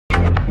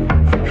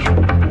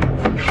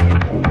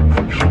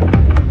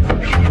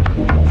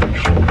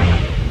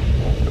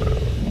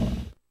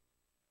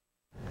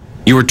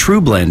Your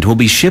TrueBlend will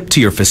be shipped to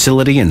your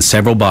facility in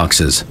several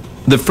boxes.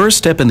 The first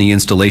step in the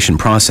installation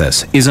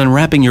process is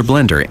unwrapping your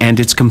blender and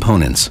its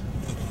components.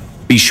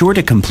 Be sure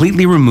to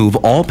completely remove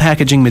all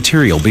packaging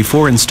material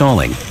before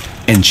installing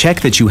and check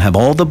that you have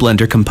all the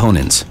blender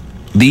components.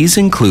 These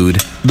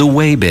include the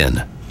weigh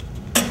bin,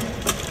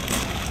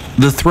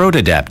 the throat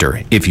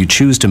adapter if you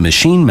choose to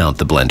machine mount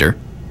the blender,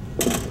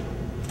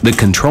 the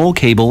control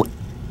cable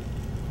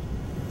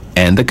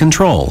and the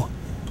control,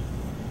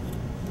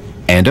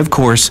 and of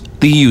course,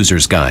 the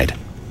user's guide.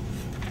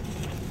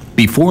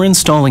 Before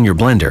installing your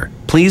blender,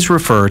 please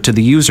refer to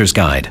the user's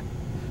guide.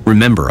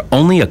 Remember,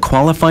 only a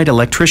qualified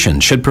electrician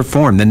should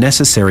perform the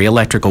necessary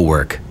electrical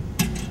work.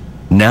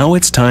 Now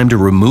it's time to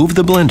remove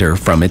the blender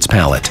from its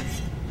pallet.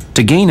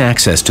 To gain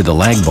access to the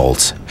lag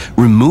bolts,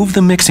 remove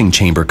the mixing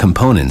chamber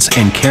components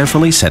and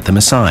carefully set them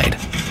aside.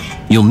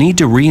 You'll need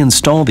to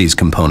reinstall these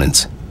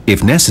components.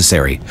 If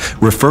necessary,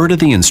 refer to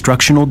the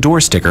instructional door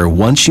sticker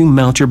once you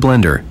mount your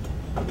blender.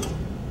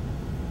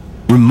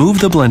 Remove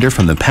the blender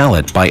from the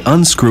pallet by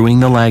unscrewing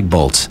the lag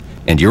bolts,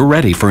 and you're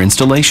ready for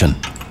installation.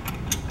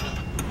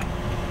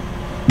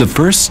 The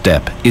first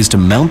step is to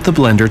mount the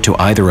blender to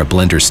either a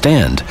blender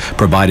stand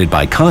provided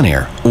by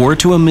Conair or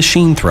to a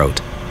machine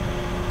throat.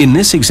 In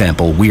this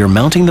example, we are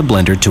mounting the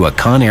blender to a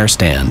Conair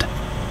stand.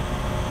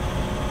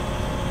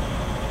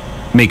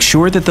 Make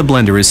sure that the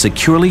blender is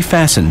securely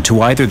fastened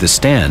to either the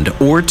stand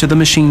or to the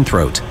machine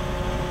throat.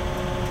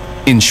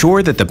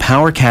 Ensure that the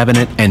power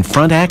cabinet and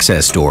front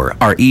access door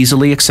are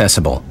easily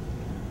accessible.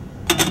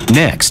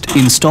 Next,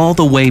 install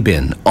the weigh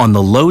bin on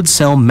the load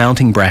cell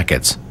mounting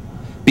brackets.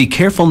 Be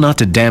careful not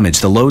to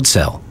damage the load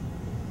cell.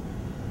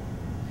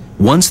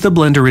 Once the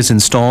blender is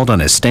installed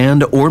on a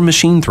stand or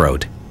machine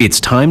throat, it's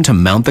time to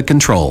mount the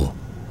control.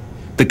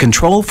 The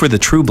control for the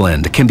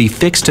TrueBlend can be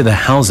fixed to the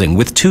housing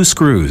with 2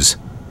 screws.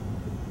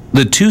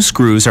 The 2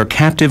 screws are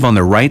captive on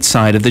the right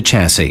side of the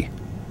chassis.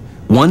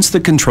 Once the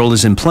control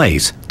is in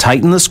place,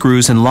 tighten the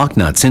screws and lock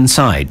nuts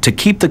inside to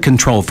keep the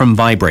control from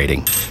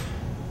vibrating.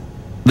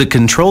 The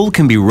control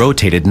can be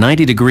rotated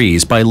 90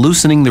 degrees by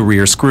loosening the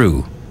rear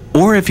screw.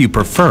 Or if you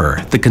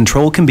prefer, the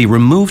control can be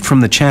removed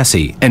from the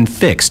chassis and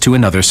fixed to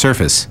another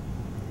surface.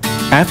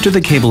 After the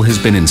cable has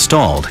been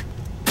installed,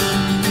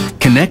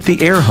 connect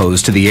the air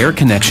hose to the air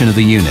connection of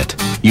the unit.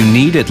 You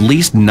need at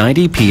least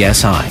 90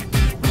 psi.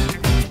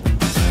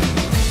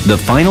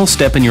 The final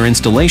step in your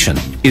installation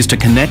is to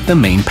connect the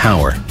main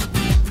power.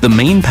 The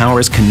main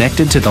power is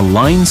connected to the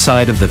line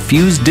side of the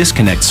fuse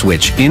disconnect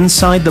switch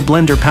inside the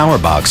blender power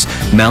box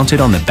mounted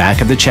on the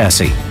back of the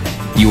chassis.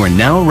 You are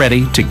now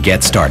ready to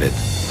get started.